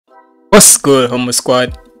What's good, Homo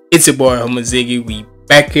Squad? It's your boy Homo Ziggy. We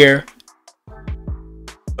back here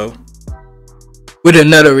with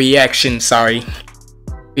another reaction. Sorry,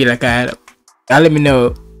 feel like I had. Y'all let me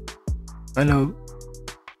know. I know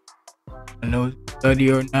it's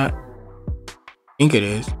study or not. I think it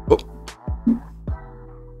is. Oh.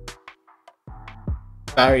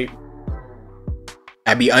 Sorry,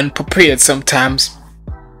 I be unprepared sometimes.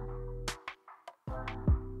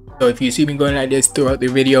 So if you see me going like this throughout the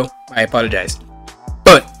video, I apologize.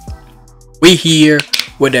 But we here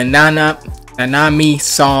with a NANAMI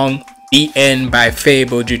song, The End by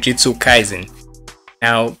FabvL Jujutsu Kaisen.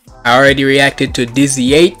 Now, I already reacted to Dizzy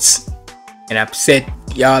Yates, and I've said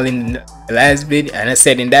y'all in the last video, and I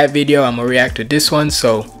said in that video I'm gonna react to this one.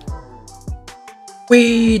 So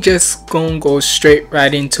we just gonna go straight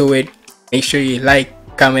right into it. Make sure you like,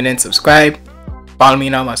 comment, and subscribe. Follow me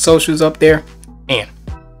on all my socials up there. And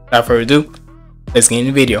without further ado, let's get in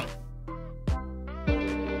the video.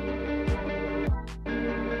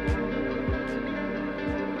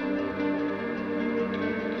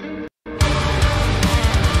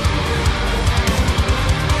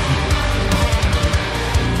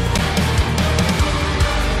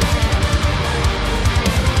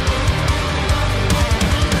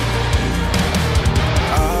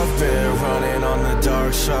 I've been running on the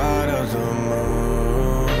dark side of the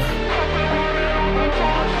moon,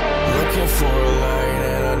 looking for a light,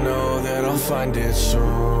 and I know that I'll find it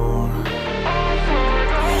soon.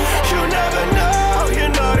 You never know, you're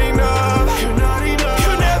not enough. You're not enough.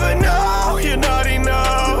 You never know, you're not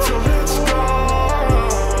enough. So let's go.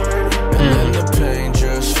 And then the pain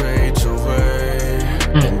just fades away,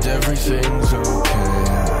 and everything's okay.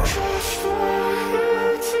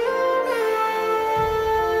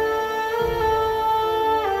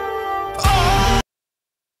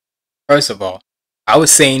 First of all, I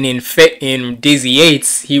was saying in Dizzy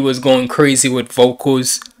Yates he was going crazy with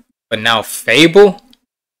vocals, but now FabvL,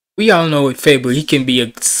 we all know with FabvL he can be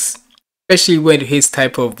especially with his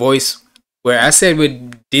type of voice. Where I said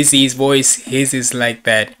with Dizzy's voice, his is like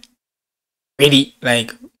that pretty,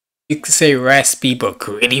 like you could say raspy but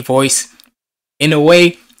gritty voice. In a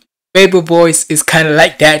way, FabvL voice is kind of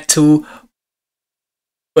like that too,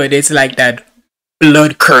 but it's like that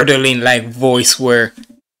blood curdling like voice where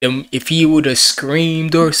if he would have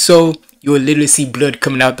screamed or so, you would literally see blood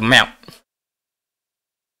coming out the mouth.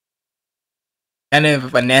 Kind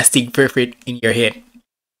of a nasty griffith in your head.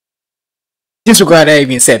 Disregard I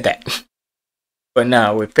even said that. But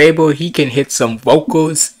now with FabvL, he can hit some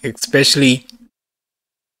vocals, especially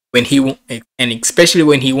when he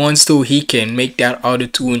wants to. He can make that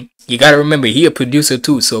auto-tune. You gotta remember, he a producer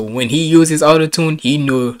too, so when he uses auto-tune, he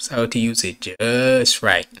knows how to use it just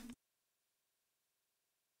right.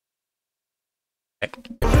 And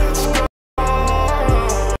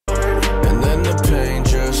then the pain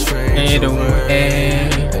just fades away,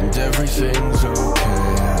 and everything's okay.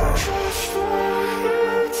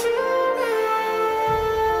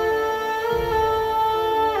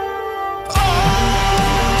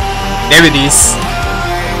 There it is.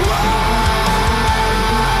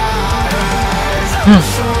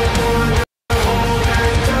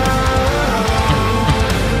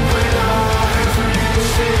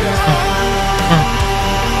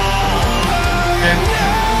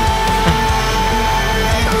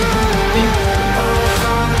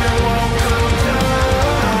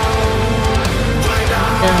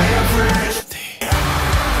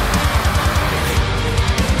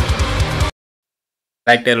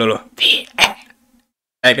 Like that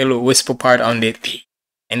little whisper part on the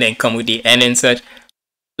and then come with the end and such.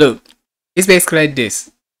 Look, it's basically like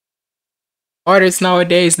this. Artists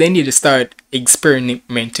nowadays, they need to start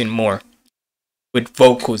experimenting more with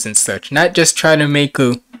vocals and such. Not just try to make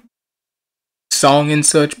a song and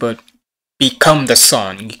such, but become the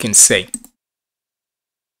song, you can say.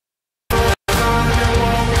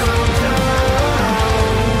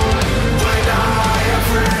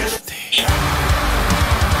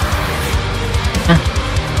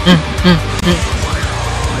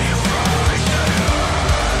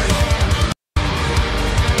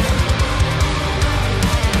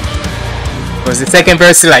 Was the second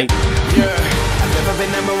verse like,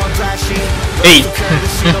 hey,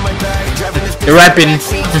 the rapping,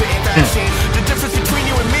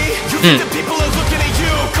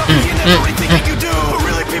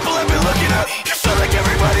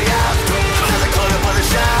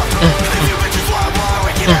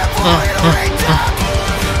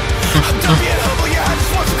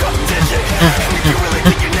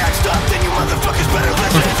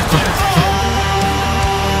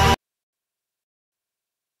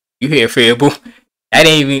 you hear FabvL? That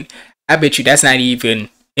ain't even, I bet you that's not even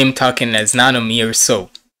him talking as NANAMI or so.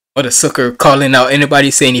 Or the sucker calling out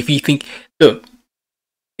anybody saying if you think, look,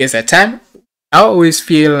 there's a time I always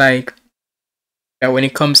feel like that when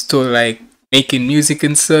it comes to like making music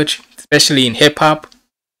and such, especially in hip hop,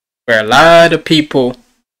 where a lot of people,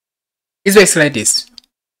 it's basically like this.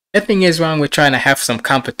 Nothing is wrong with trying to have some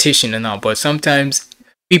competition and all, but sometimes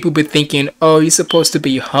people be thinking, oh, you're supposed to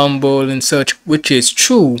be humble and such, which is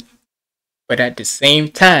true, but at the same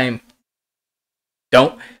time,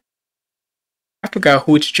 don't. I forgot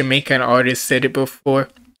which Jamaican artist said it before.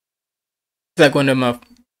 It's like one of my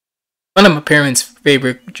parents'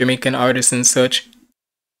 favorite Jamaican artists and such.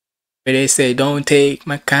 Where they say, don't take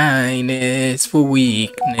my kindness for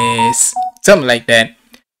weakness. Something like that.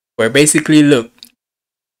 Where basically, look,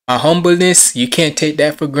 my humbleness, you can't take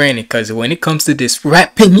that for granted. Because when it comes to this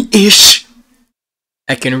rapping-ish,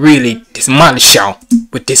 I can really demolish y'all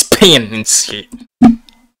with this pen and shit.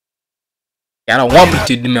 Y'all don't want me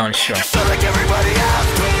to demolish y'all.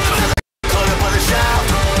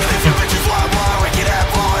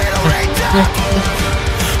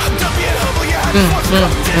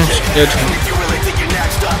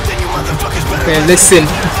 Okay, listen.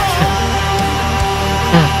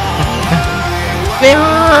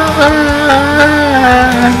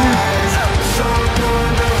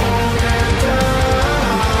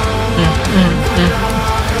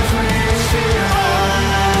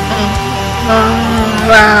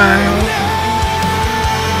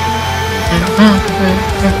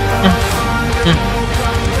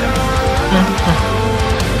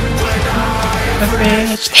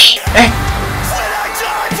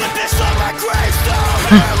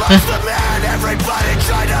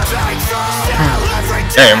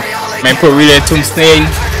 Damn, man, put really a tombstone.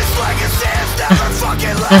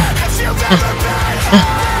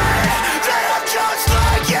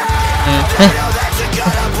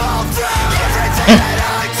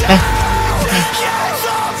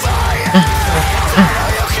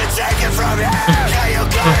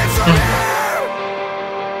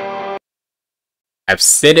 I've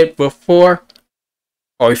said it before,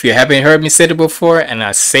 or if you haven't heard me say it before, and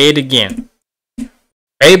I say it again.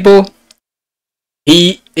 FabvL,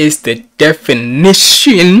 he is the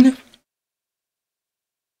definition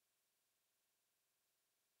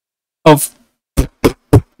of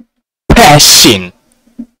passion.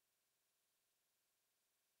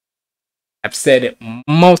 I've said it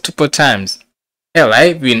multiple times. Hell, I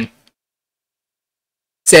even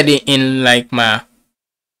said it in like my,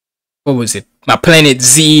 what was it? My Planet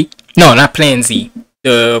Z. No, not Planet Z.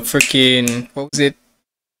 The freaking, what was it?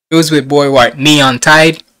 It was with Boy White, Neon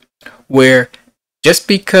Tide, where just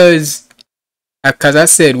because I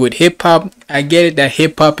said with hip hop, I get it that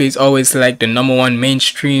hip hop is always like the #1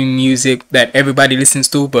 mainstream music that everybody listens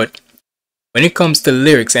to, but when it comes to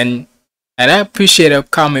lyrics, and I appreciate a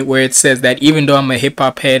comment where it says that even though I'm a hip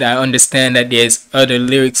hop head, I understand that there's other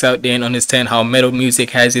lyrics out there and understand how metal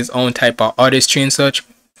music has its own type of artistry and such.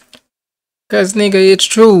 Cause nigga, it's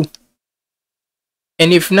true.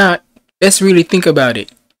 And if not, let's really think about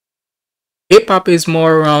it. Hip hop is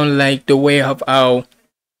more around like the way of how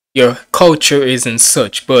your culture is and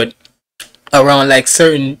such, but around like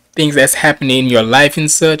certain things that's happening in your life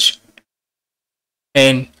and such.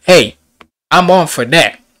 And hey, I'm on for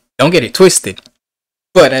that. Don't get it twisted.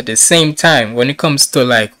 But at the same time, when it comes to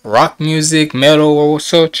like rock music, metal or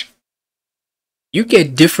such, you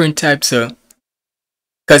get different types of,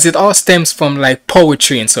 because it all stems from like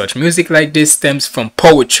poetry and such. Music like this stems from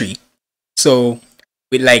poetry. So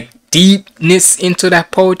with like deepness into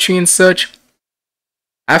that poetry and such,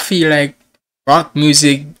 I feel like rock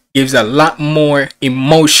music gives a lot more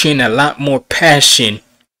emotion, a lot more passion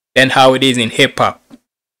than how it is in hip hop.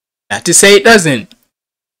 Not to say it doesn't,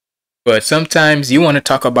 but sometimes you want to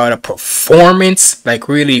talk about a performance, like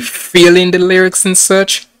really feeling the lyrics and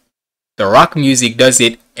such. The rock music does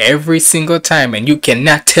it every single time, and you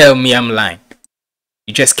cannot tell me I'm lying.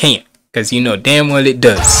 You just can't, because you know damn well it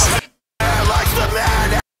does.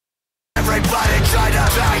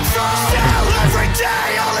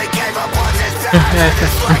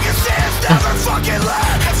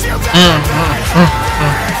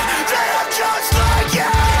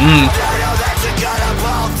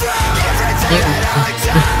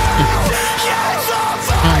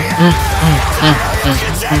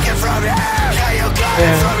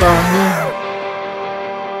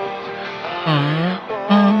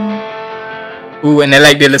 Ooh, and I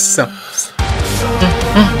like the little songs.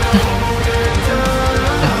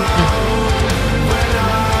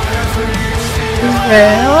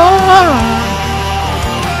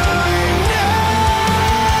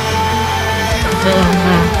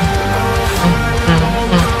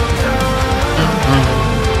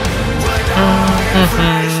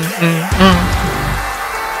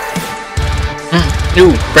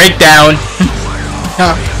 New breakdown.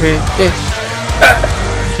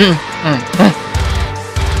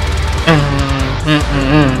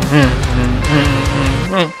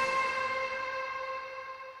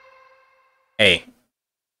 Hey,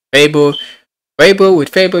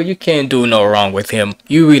 FabvL, you can't do no wrong with him.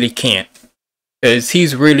 You really can't. Because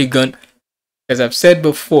he's really gonna, as I've said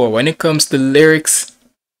before, when it comes to lyrics,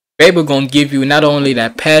 FabvL gonna give you not only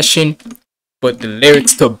that passion, but the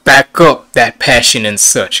lyrics to back up that passion and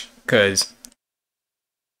such. Cause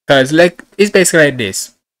like, it's basically like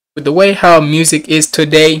this. With the way how music is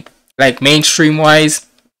today, like mainstream wise,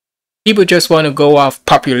 people just want to go off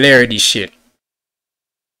popularity shit.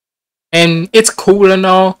 And it's cool and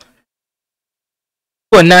all,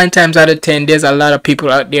 but 9 times out of 10, there's a lot of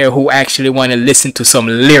people out there who actually want to listen to some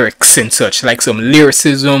lyrics and such, like some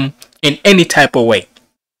lyricism in any type of way.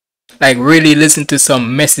 Like really listen to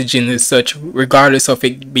some messaging and such, regardless of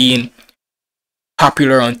it being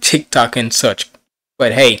popular on TikTok and such.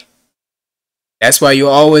 But hey, that's why you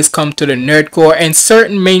always come to the nerdcore, and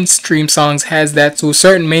certain mainstream songs has that too.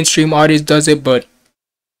 Certain mainstream artists does it, but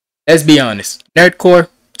let's be honest, nerdcore,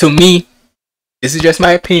 to me, this is just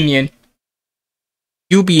my opinion,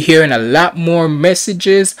 you be hearing a lot more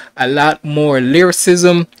messages, a lot more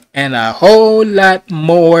lyricism, and a whole lot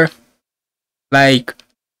more like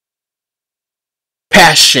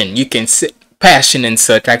passion. You can say passion and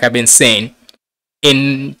such, like I've been saying,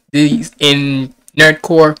 in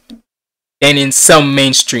nerdcore than in some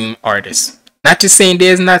mainstream artists. Not to say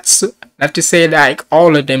there's not to say like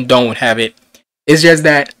all of them don't have it. It's just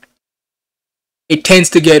that it tends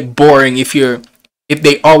to get boring if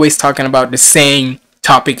they always talking about the same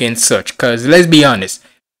topic and such. Cause let's be honest,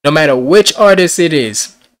 no matter which artist it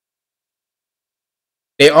is,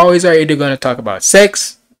 they always are either gonna talk about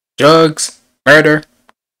sex, drugs, murder,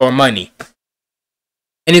 or money.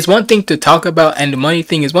 And it's one thing to talk about, and the money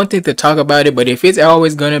thing is one thing to talk about it, but if it's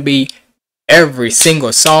always gonna be every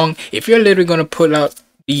single song, if you're literally gonna put out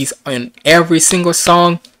these on every single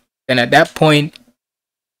song, then at that point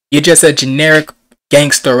you're just a generic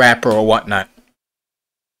gangster rapper or whatnot.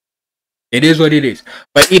 It is what it is.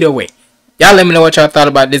 But either way, y'all let me know what y'all thought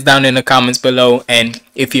about this down in the comments below, and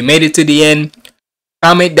if you made it to the end,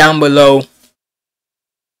 comment down below.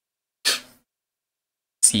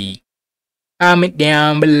 See, comment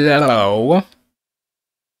down below.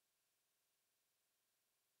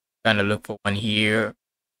 Trying to look for one here.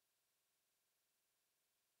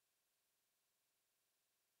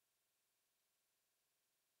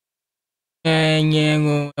 And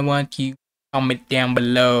yeah, I want you to comment down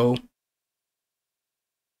below.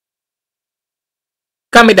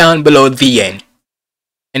 Comment down below the end.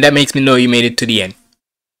 And that makes me know you made it to the end.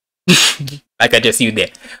 Like I just used there.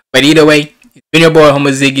 But either way, it's been your boy Homo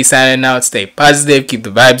Ziggy signing out. Stay positive, keep the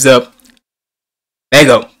vibes up. There you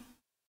go.